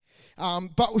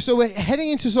But so we're heading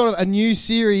into sort of a new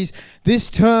series this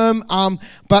term,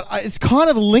 but it's kind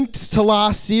of linked to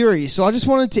last series. So I just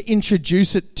wanted to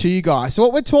introduce it to you guys. So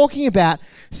what we're talking about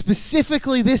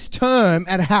specifically this term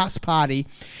at House Party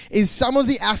is some of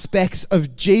the aspects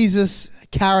of Jesus'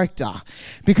 character.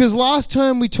 Because last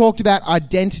term we talked about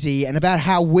identity and about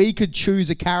how we could choose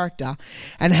a character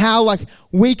and how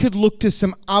we could look to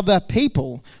some other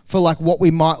people for what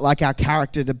we might like our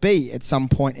character to be at some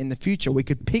point in the future. We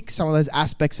could pick some of those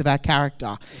aspects of our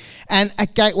character. And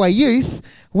at Gateway Youth,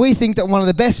 we think that one of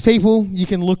the best people you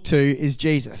can look to is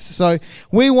Jesus. So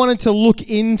we wanted to look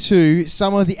into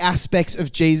some of the aspects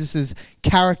of Jesus'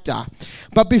 character.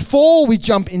 But before we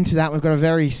jump into that, we've got a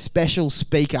very special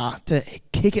speaker to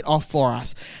kick it off for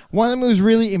us. One of them that was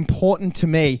really important to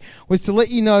me was to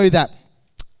let you know that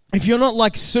if you're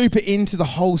not super into the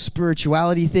whole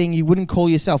spirituality thing, you wouldn't call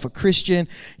yourself a Christian,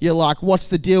 you're like, what's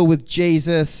the deal with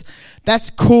Jesus? That's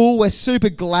cool. We're super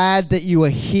glad that you are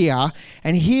here.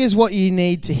 And here's what you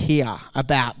need to hear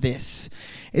about this,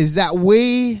 is that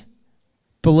we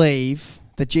believe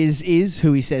that Jesus is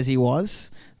who he says he was,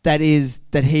 that is,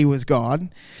 that he was God,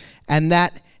 and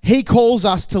that he calls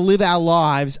us to live our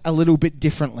lives a little bit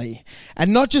differently.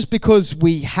 And not just because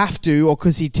we have to or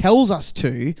because he tells us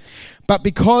to, but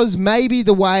because maybe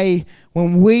the way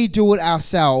when we do it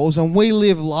ourselves and we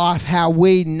live life how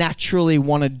we naturally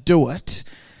want to do it,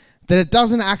 that it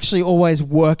doesn't actually always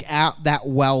work out that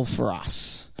well for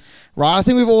us. Right? I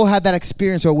think we've all had that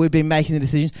experience where we've been making the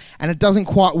decisions and it doesn't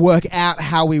quite work out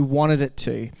how we wanted it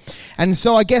to. And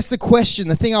so I guess the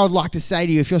thing I would like to say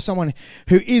to you, if you're someone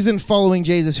who isn't following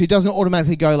Jesus, who doesn't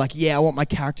automatically go yeah, I want my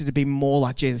character to be more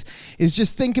like Jesus, is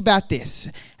just think about this.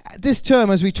 This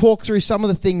term, as we talk through some of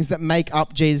the things that make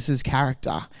up Jesus'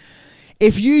 character,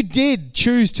 if you did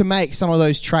choose to make some of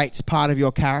those traits part of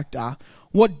your character,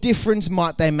 what difference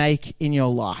might they make in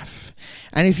your life?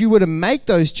 And if you were to make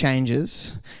those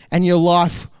changes and your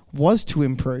life was to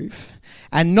improve,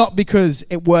 and not because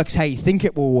it works how you think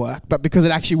it will work, but because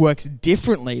it actually works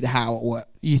differently to how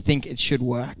you think it should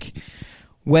work,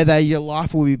 whether your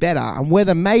life will be better and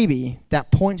whether maybe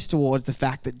that points towards the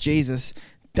fact that Jesus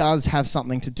does have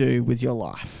something to do with your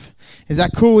life. Is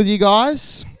that cool with you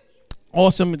guys?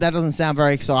 Awesome. That doesn't sound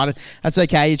very excited. That's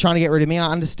okay. You're trying to get rid of me.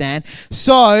 I understand.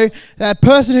 So that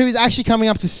person who is actually coming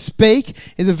up to speak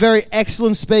is a very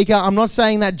excellent speaker. I'm not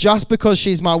saying that just because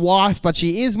she's my wife, but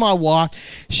she is my wife.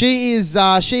 She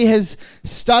has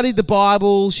studied the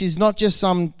Bible. She's not just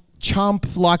some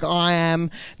chump like I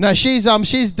am. No, she's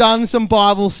done some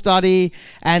Bible study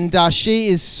and she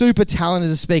is super talented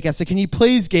as a speaker. So can you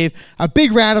please give a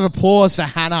big round of applause for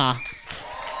Hannah?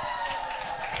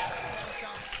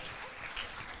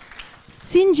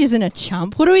 Singe isn't a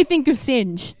chump. What do we think of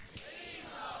Singe?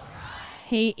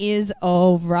 He is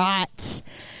all right.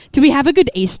 Did we have a good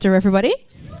Easter, everybody?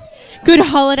 Good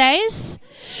holidays?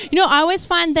 I always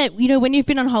find that, when you've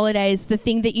been on holidays, the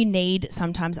thing that you need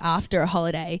sometimes after a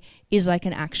holiday is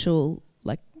an actual,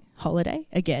 holiday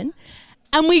again.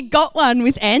 And we got one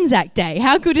with Anzac Day.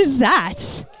 How good is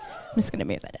that? I'm just going to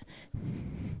move that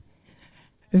in.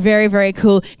 Very, very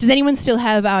cool. Does anyone still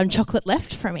have chocolate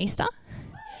left from Easter?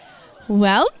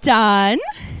 Well done.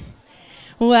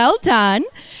 Well done.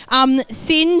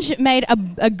 Singe made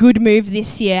a good move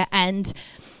this year, and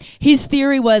his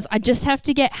theory was, I just have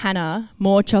to get Hannah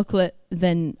more chocolate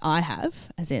than I have,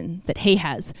 as in that he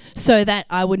has, so that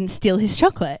I wouldn't steal his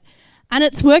chocolate. And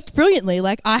it's worked brilliantly.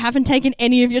 I haven't taken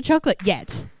any of your chocolate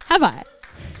yet, have I?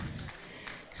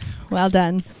 Well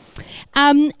done.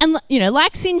 And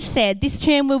like Singe said, this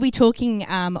term we'll be talking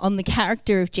on the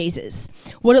character of Jesus,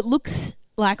 what it looks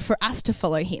like for us to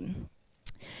follow him.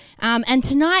 And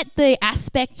tonight, the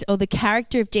aspect or the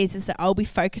character of Jesus that I'll be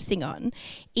focusing on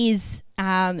is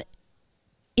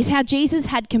how Jesus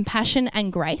had compassion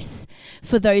and grace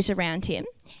for those around him,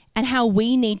 and how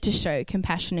we need to show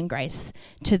compassion and grace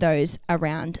to those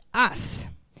around us.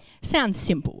 Sounds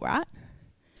simple, right?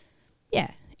 Yeah,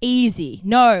 easy.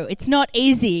 No, it's not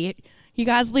easy. You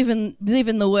guys live in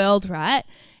the world, right?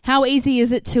 How easy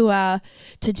is it to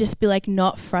just be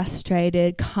not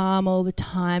frustrated, calm all the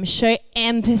time, show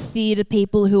empathy to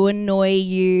people who annoy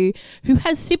you? Who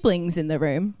has siblings in the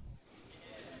room?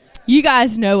 You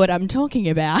guys know what I'm talking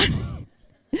about.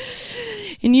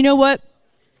 And you know what?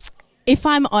 If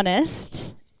I'm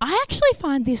honest, I actually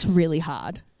find this really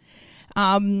hard.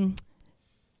 A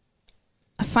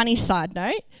funny side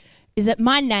note is that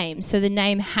my name, so the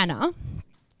name Hannah,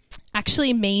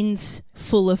 actually means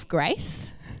full of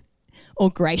grace or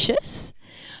gracious,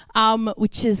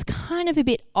 which is kind of a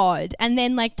bit odd. And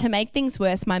then to make things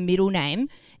worse, my middle name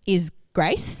is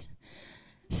Grace.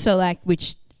 So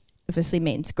which obviously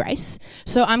means grace.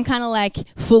 So I'm kind of like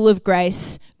full of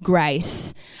grace.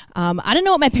 I don't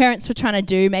know what my parents were trying to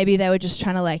do. Maybe they were just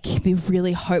trying to like be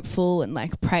really hopeful and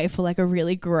like pray for like a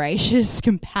really gracious,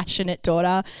 compassionate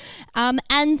daughter.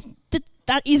 And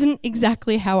that isn't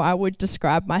exactly how I would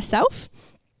describe myself.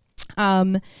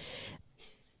 I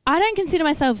don't consider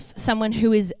myself someone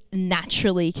who is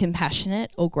naturally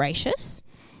compassionate or gracious.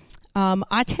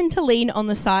 I tend to lean on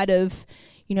the side of,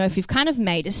 you know, if you've kind of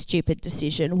made a stupid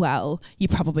decision, well, you're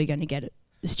probably going to get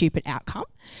a stupid outcome.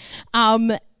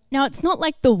 Now, it's not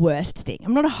like the worst thing.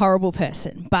 I'm not a horrible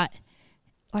person, but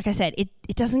like I said,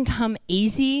 it doesn't come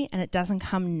easy and it doesn't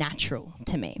come natural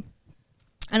to me.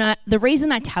 And the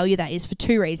reason I tell you that is for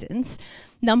two reasons.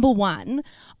 Number one,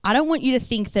 I don't want you to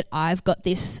think that I've got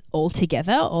this all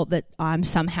together or that I'm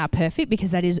somehow perfect,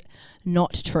 because that is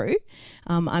not true.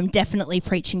 I'm definitely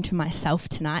preaching to myself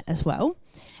tonight as well.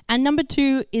 And number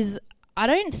two is I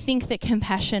don't think that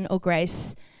compassion or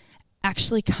grace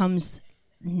actually comes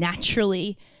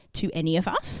naturally to any of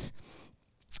us.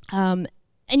 And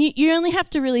you only have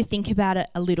to really think about it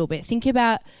a little bit. Think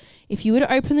about if you were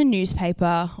to open the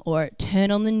newspaper or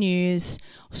turn on the news,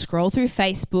 or scroll through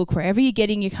Facebook, wherever you're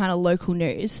getting your kind of local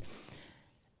news,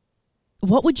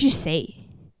 what would you see?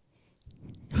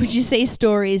 Would you see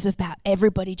stories about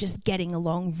everybody just getting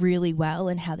along really well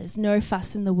and how there's no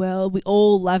fuss in the world, we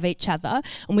all love each other,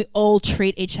 and we all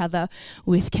treat each other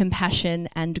with compassion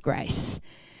and grace?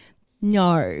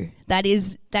 No, that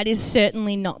is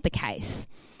certainly not the case.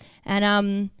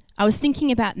 And I was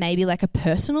thinking about maybe like a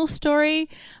personal story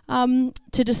to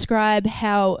describe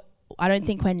how I don't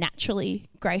think we're naturally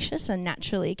gracious and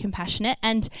naturally compassionate.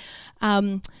 And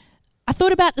I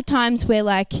thought about the times where,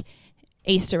 like,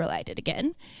 Easter related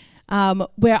again,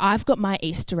 where I've got my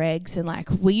Easter eggs, and like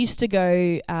we used to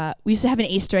have an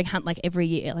Easter egg hunt like every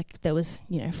year. Like there was,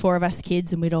 4 of us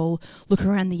kids, and we'd all look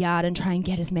around the yard and try and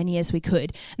get as many as we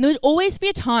could. And there would always be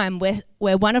a time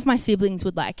where one of my siblings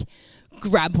would like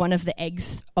grab one of the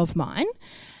eggs of mine.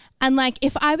 And like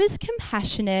if I was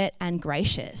compassionate and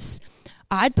gracious,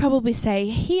 I'd probably say,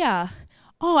 here,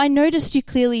 oh, I noticed you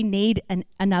clearly need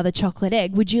another chocolate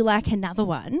egg. Would you like another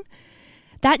one?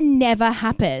 That never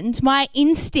happened. My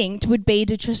instinct would be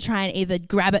to just try and either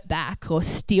grab it back or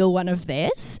steal one of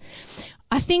theirs.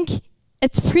 I think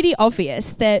it's pretty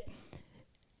obvious that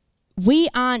we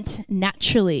aren't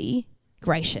naturally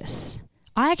gracious.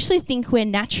 I actually think we're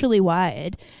naturally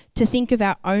wired to think of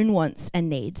our own wants and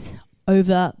needs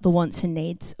over the wants and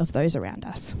needs of those around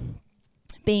us.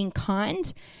 Being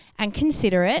kind and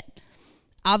considerate,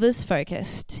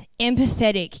 others-focused,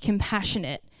 empathetic,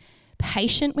 compassionate,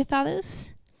 patient with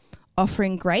others,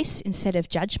 offering grace instead of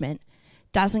judgment,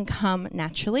 doesn't come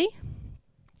naturally.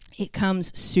 It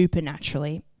comes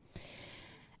supernaturally.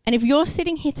 And if you're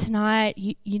sitting here tonight,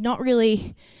 you don't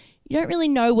really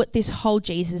know what this whole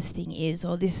Jesus thing is,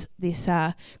 or this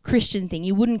Christian thing.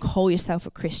 You wouldn't call yourself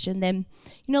a Christian. Then,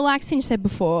 like Cinch said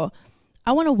before,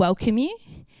 I want to welcome you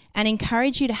and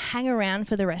encourage you to hang around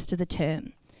for the rest of the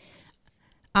term.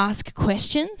 Ask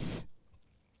questions.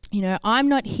 I'm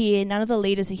not here, none of the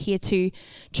leaders are here to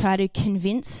try to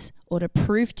convince or to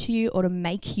prove to you or to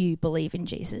make you believe in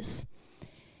Jesus.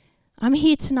 I'm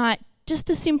here tonight just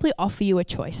to simply offer you a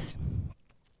choice.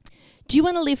 Do you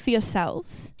want to live for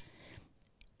yourselves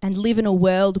and live in a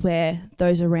world where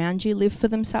those around you live for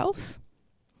themselves?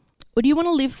 Or do you want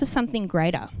to live for something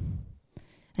greater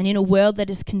and in a world that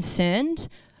is concerned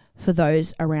for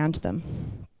those around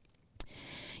them?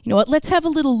 You know what, let's have a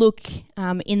little look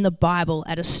in the Bible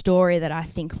at a story that I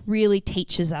think really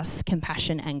teaches us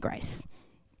compassion and grace.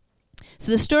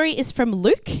 So the story is from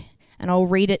Luke, and I'll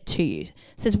read it to you. It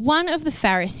says, one of the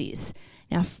Pharisees.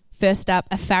 Now, first up,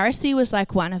 a Pharisee was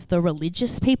like one of the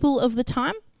religious people of the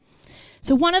time.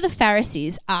 So one of the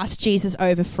Pharisees asked Jesus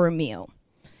over for a meal.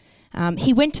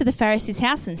 He went to the Pharisee's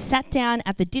house and sat down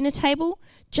at the dinner table.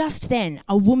 Just then,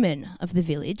 a woman of the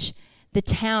village, the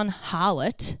town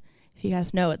harlot, if you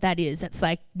guys know what that is, that's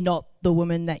like not the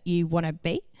woman that you want to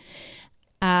be.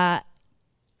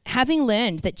 Having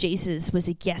learned that Jesus was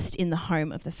a guest in the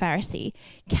home of the Pharisee,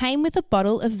 came with a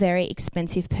bottle of very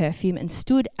expensive perfume and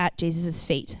stood at Jesus'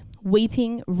 feet,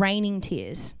 weeping, raining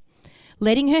tears.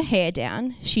 Letting her hair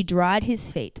down, she dried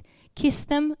his feet, kissed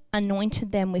them,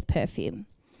 anointed them with perfume.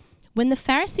 When the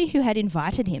Pharisee who had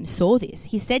invited him saw this,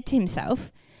 he said to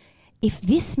himself, if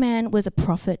this man was a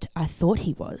prophet I thought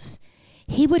he was,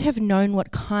 he would have known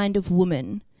what kind of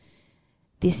woman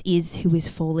this is who is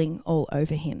falling all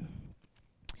over him.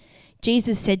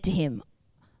 Jesus said to him,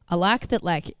 I like that,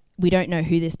 we don't know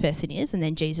who this person is. And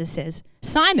then Jesus says,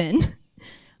 Simon,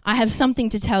 I have something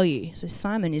to tell you. So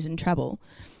Simon is in trouble.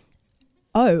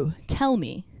 Oh, tell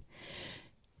me.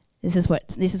 This is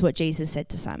what Jesus said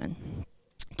to Simon.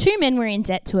 2 men were in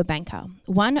debt to a banker.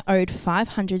 One owed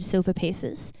 500 silver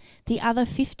pieces, the other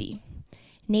 50.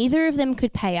 Neither of them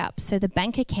could pay up, so the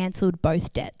banker cancelled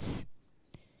both debts.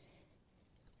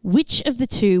 Which of the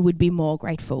two would be more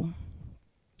grateful?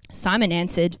 Simon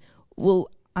answered, well,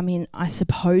 I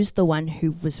suppose the one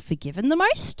who was forgiven the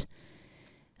most?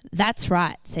 That's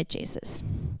right, said Jesus.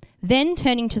 Then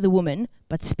turning to the woman,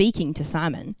 but speaking to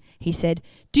Simon, he said,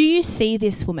 do you see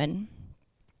this woman?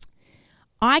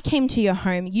 I came to your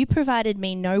home, you provided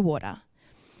me no water,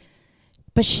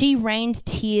 but she rained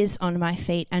tears on my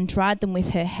feet and dried them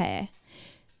with her hair.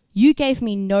 You gave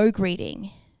me no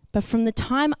greeting, but from the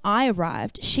time I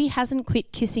arrived, she hasn't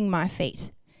quit kissing my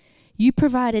feet. You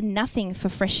provided nothing for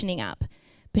freshening up,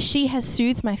 but she has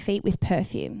soothed my feet with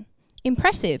perfume.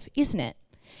 Impressive, isn't it?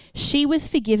 She was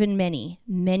forgiven many,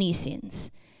 many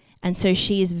sins, and so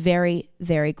she is very,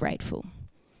 very grateful.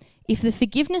 If the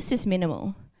forgiveness is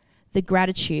minimal, the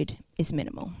gratitude is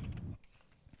minimal.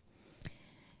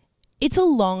 It's a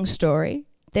long story.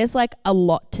 There's a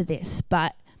lot to this,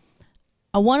 but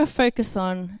I want to focus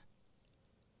on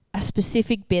a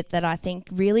specific bit that I think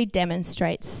really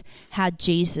demonstrates how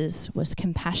Jesus was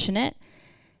compassionate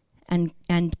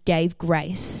and gave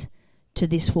grace to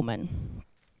this woman.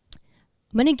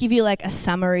 I'm going to give you a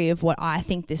summary of what I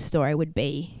think this story would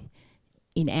be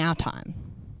in our time.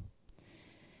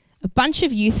 A bunch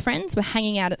of youth friends were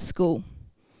hanging out at school.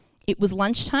 It was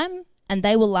lunchtime and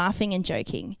they were laughing and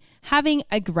joking, having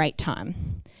a great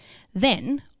time.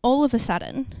 Then, all of a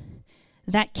sudden,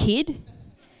 that kid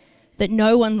that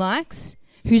no one likes,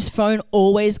 whose phone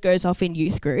always goes off in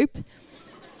youth group.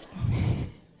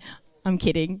 I'm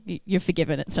kidding. You're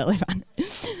forgiven. It's totally fine.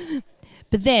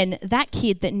 But then that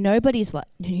kid that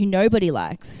who nobody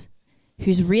likes,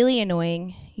 who's really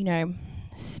annoying,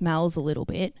 smells a little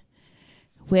bit,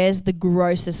 wears the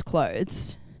grossest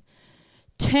clothes,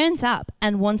 turns up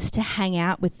and wants to hang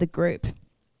out with the group.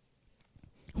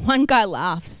 One guy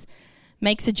laughs,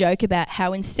 makes a joke about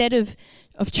how instead of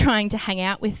trying to hang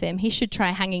out with them, he should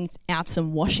try hanging out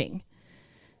some washing.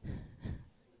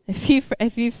 A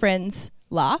few friends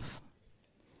laugh.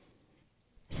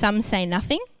 Some say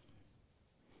nothing.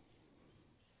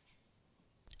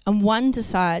 And one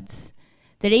decides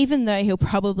that even though he'll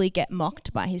probably get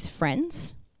mocked by his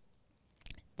friends,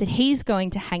 that he's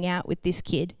going to hang out with this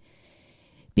kid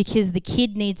because the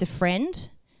kid needs a friend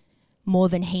more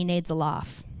than he needs a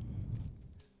laugh.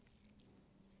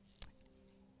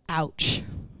 Ouch.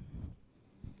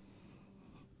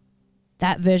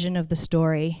 That version of the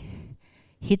story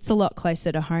hits a lot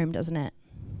closer to home, doesn't it?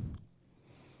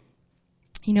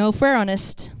 If we're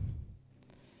honest,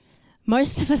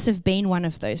 most of us have been one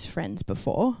of those friends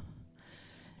before.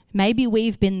 Maybe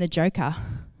we've been the joker.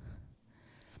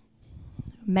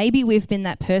 Maybe we've been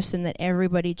that person that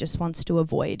everybody just wants to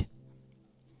avoid.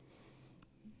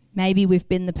 Maybe we've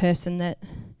been the person that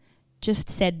just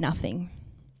said nothing.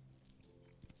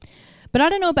 But I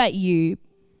don't know about you,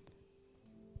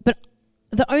 but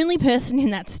the only person in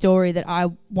that story that I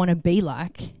want to be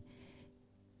like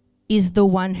is the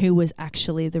one who was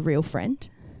actually the real friend.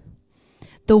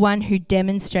 The one who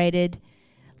demonstrated,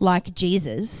 like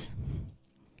Jesus,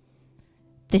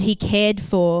 that he cared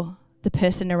for the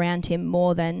person around him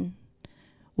more than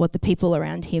what the people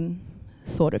around him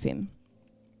thought of him.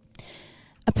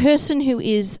 A person who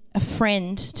is a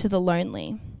friend to the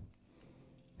lonely,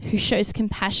 who shows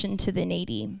compassion to the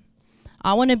needy.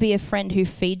 I want to be a friend who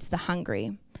feeds the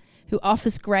hungry, who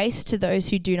offers grace to those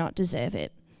who do not deserve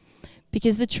it.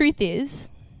 Because the truth is,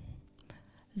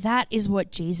 that is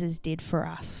what Jesus did for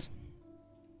us.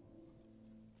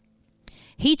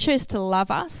 He chose to love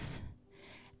us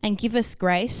and give us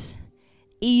grace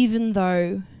even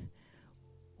though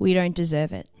we don't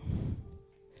deserve it.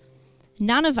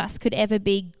 None of us could ever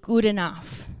be good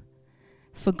enough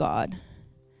for God,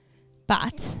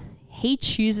 but he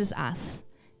chooses us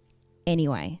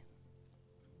anyway.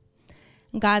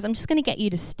 And guys, I'm just going to get you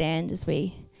to stand as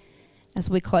we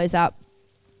close up.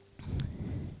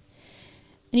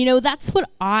 And that's what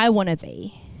I want to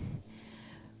be.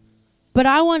 But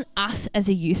I want us as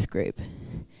a youth group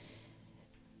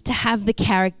to have the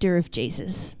character of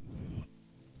Jesus.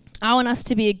 I want us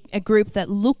to be a group that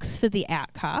looks for the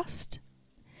outcast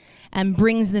and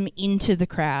brings them into the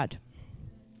crowd.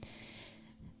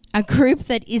 A group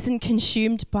that isn't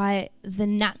consumed by the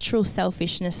natural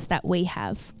selfishness that we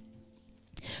have,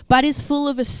 but is full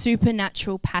of a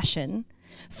supernatural passion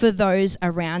for those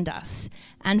around us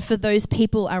and for those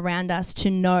people around us to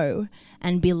know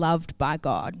and be loved by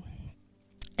God.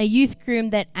 A youth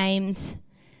group that aims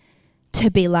to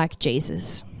be like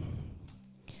Jesus.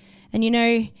 And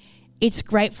it's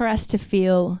great for us to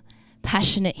feel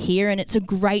passionate here, and it's a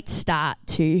great start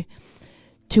to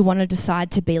want to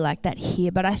decide to be like that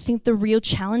here. But I think the real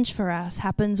challenge for us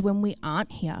happens when we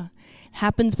aren't here. It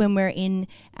happens when we're in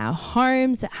our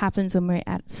homes. It happens when we're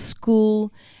at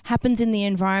school. It happens in the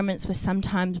environments where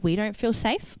sometimes we don't feel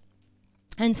safe.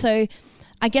 And so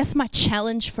I guess my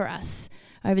challenge for us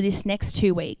over this next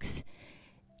 2 weeks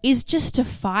is just to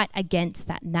fight against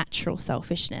that natural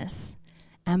selfishness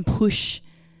and push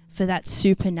for that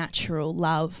supernatural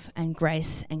love and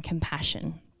grace and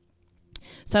compassion.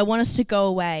 So I want us to go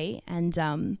away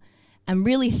and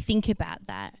really think about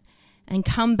that and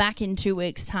come back in 2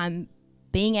 weeks' time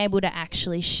being able to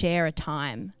actually share a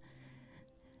time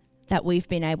that we've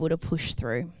been able to push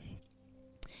through.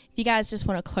 If you guys just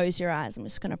want to close your eyes, I'm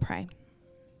just going to pray.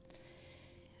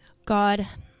 God,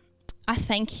 I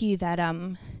thank you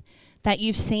that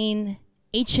you've seen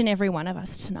each and every one of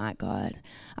us tonight, God.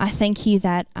 I thank you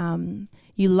that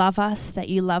you love us, that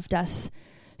you loved us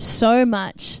so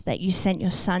much that you sent your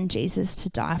son Jesus to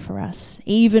die for us,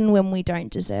 even when we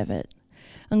don't deserve it.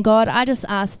 And God, I just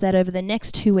ask that over the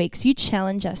next 2 weeks, you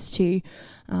challenge us to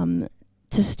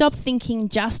stop thinking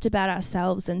just about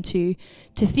ourselves and to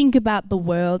think about the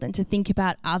world and to think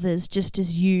about others just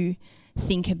as you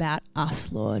think about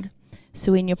us, Lord.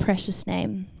 So in your precious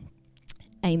name,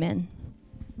 amen.